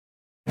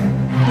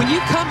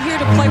here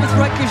to play with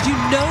Rutgers, you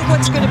know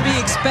what's going to be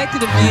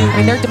expected of you.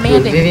 I mean, they're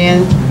demanding.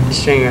 Vivian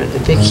Stringer,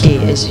 the big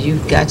key is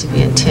you've got to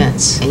be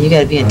intense, and you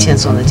got to be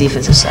intense on the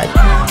defensive side.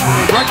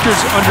 Rutgers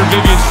under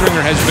Vivian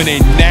Stringer has been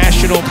a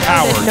national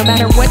power. No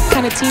matter what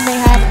kind of team they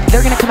have,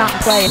 they're going to come out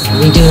and play.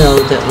 We do know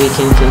that we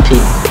can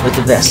compete with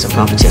the best of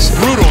competition.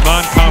 Brutal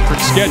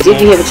non-conference schedule. Did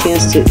you have a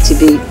chance to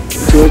beat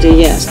Georgia?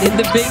 Yes. In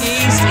the Big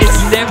East,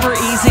 it's never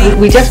easy.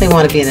 We definitely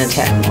want to be in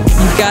attack mode.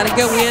 You've got to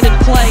go in and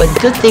play. But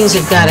good things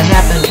have got to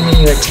happen when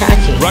you're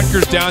attacking.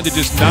 Rutgers down to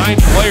just 9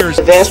 players.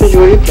 The vast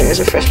majority of players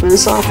are freshmen and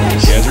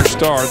sophomores. She has her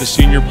star, the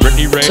senior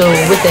Brittany Ray. So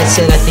with that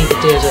said, I think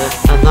that there's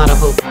a lot of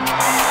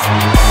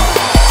hope.